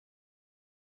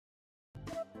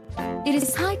It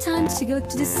is high time to go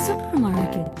to the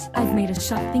supermarket. I've made a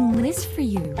shopping list for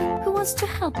you. Who wants to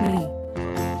help me? Me!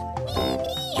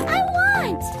 I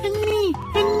want! And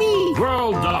me!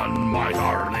 Well done, my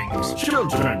darlings.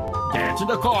 Children, get in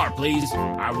the car, please.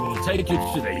 I will take you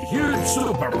to the huge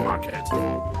supermarket.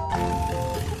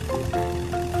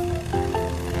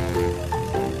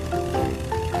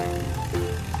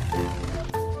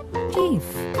 Chief,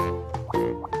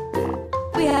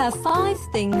 we have 5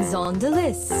 things on the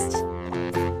list.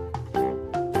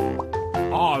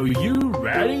 Are you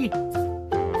ready?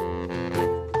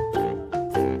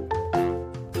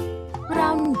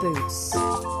 Brown boots.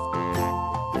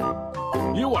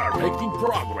 You are making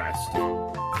progress.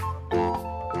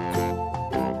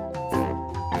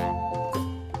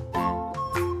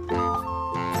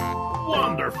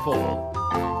 Wonderful.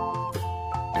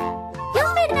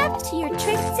 You've been up to your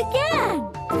tricks again.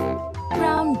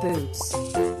 Brown boots.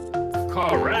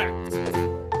 Correct.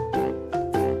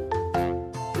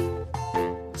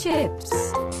 Chips.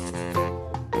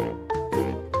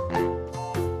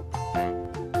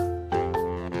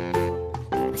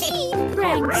 Cheap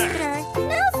prankster.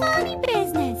 No funny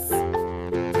business.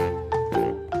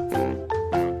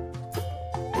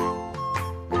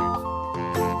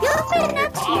 You've been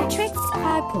up to your tricks,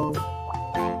 Apple.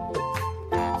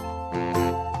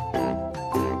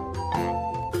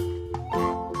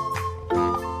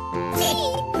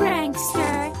 Cheap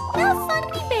prankster. No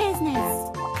funny business.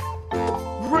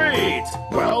 Great.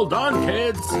 Well done,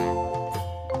 kids.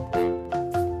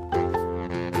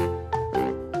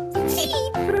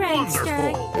 Cheap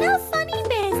prankster. Wonderful. No funny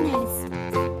business.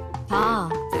 Ah.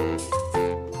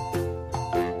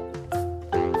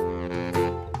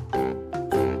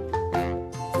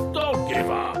 Don't give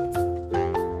up.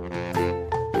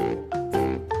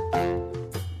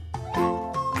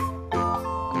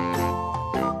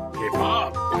 Keep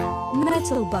up.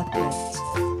 Metal bucket.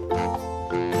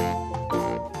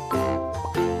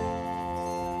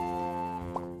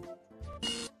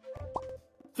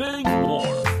 Think more.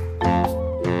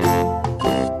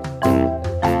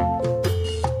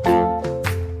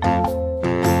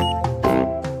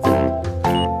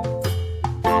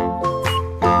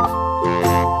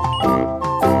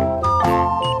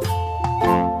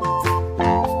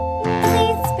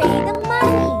 Please pay the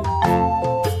money.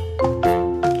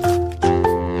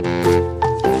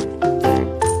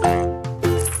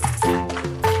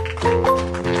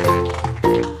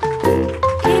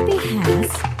 Baby has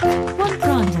 1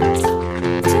 product,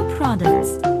 2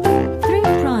 products, 3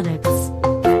 products,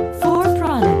 4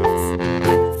 products,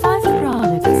 5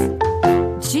 products.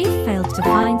 G failed to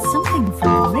find something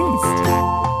from the list.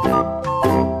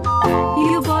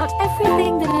 You bought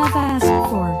everything that I've asked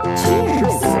for.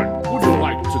 Cheers! Children, would you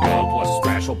like to go to a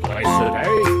special place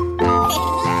today?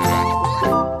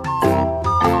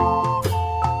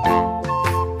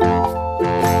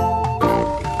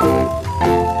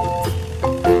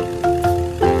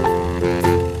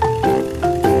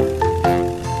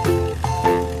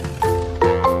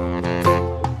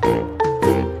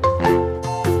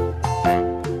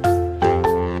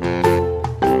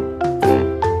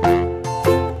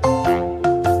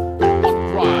 What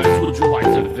rides would you like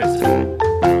to visit?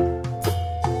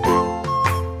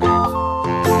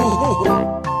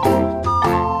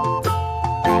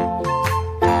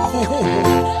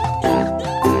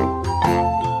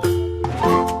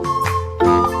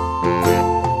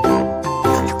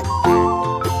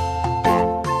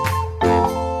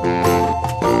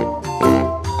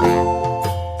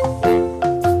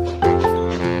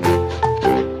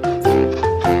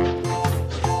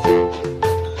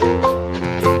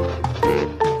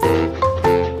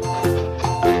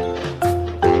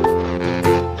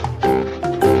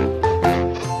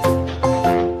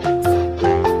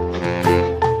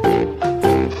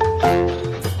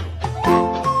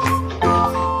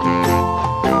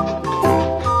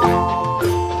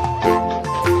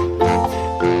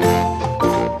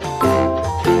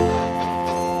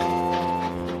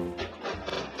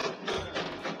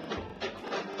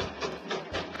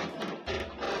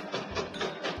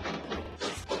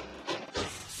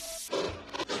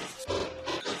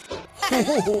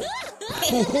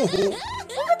 We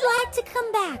would like to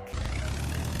come back.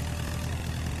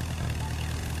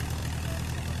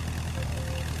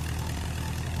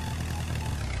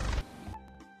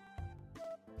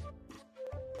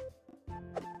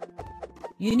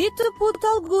 You need to put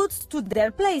all goods to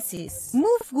their places.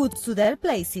 Move goods to their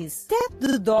places. Tap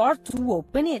the door to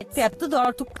open it. Tap the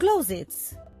door to close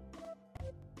it.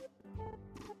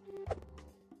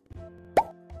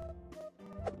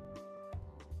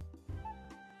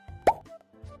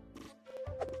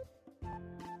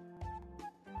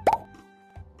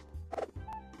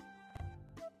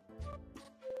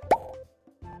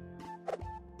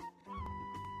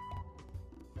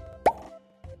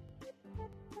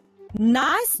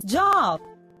 Nice job!